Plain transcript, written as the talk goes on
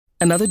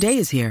Another day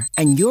is here,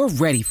 and you're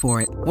ready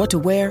for it. What to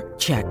wear?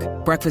 Check.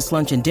 Breakfast,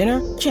 lunch, and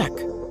dinner? Check.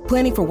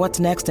 Planning for what's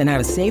next and how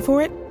to save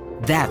for it?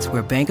 That's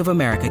where Bank of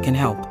America can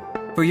help.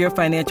 For your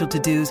financial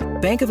to-dos,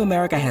 Bank of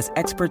America has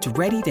experts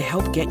ready to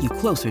help get you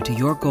closer to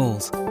your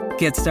goals.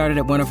 Get started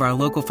at one of our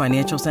local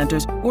financial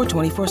centers or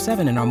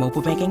 24/7 in our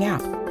mobile banking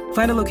app.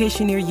 Find a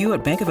location near you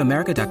at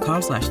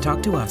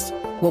bankofamerica.com/talktous.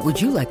 What would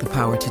you like the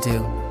power to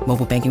do?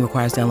 Mobile banking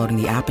requires downloading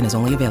the app and is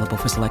only available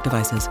for select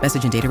devices.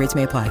 Message and data rates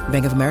may apply.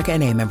 Bank of America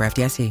N.A., member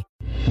FDIC.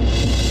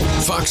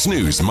 Fox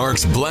News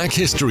marks Black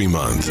History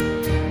Month.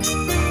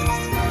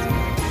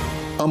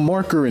 A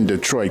marker in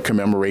Detroit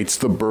commemorates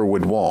the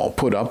Birwood Wall,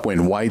 put up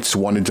when whites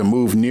wanted to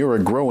move near a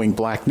growing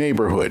black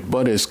neighborhood.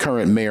 But as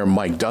current Mayor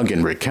Mike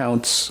Duggan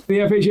recounts,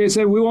 the FHA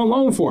said we won't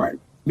loan for it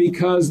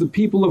because the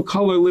people of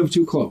color live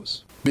too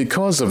close.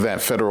 Because of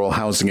that Federal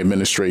Housing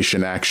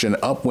Administration action,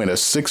 up went a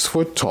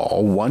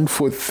 6-foot-tall,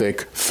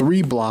 1-foot-thick,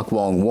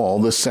 3-block-long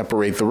wall to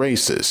separate the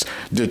races.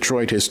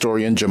 Detroit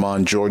historian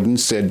Jamon Jordan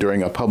said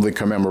during a public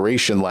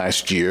commemoration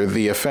last year,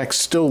 the effects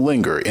still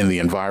linger in the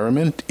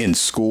environment, in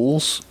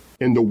schools.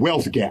 And the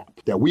wealth gap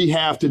that we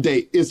have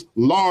today is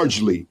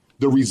largely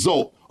the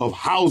result of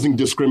housing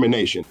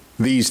discrimination.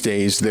 These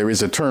days, there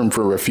is a term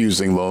for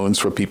refusing loans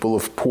for people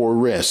of poor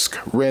risk,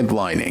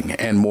 redlining,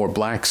 and more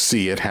blacks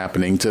see it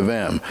happening to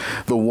them.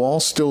 The wall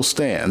still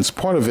stands,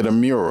 part of it a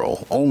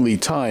mural. Only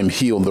time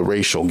healed the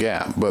racial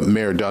gap, but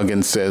Mayor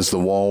Duggan says the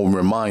wall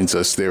reminds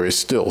us there is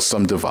still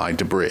some divide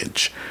to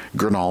bridge.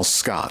 Gernal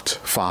Scott,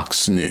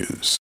 Fox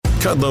News.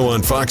 Kudlow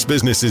on Fox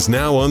Business is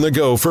now on the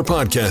go for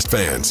podcast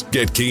fans.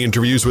 Get key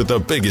interviews with the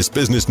biggest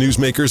business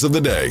newsmakers of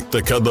the day.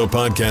 The Kudlow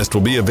podcast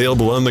will be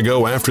available on the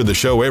go after the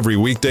show every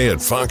weekday at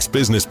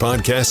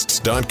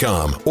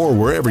foxbusinesspodcasts.com or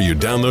wherever you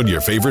download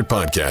your favorite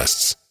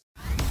podcasts.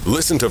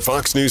 Listen to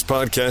Fox News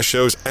podcast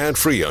shows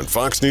ad-free on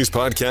Fox News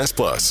Podcast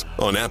Plus,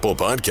 on Apple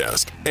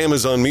Podcast,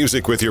 Amazon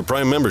Music with your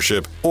Prime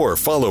membership, or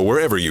follow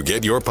wherever you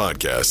get your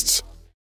podcasts.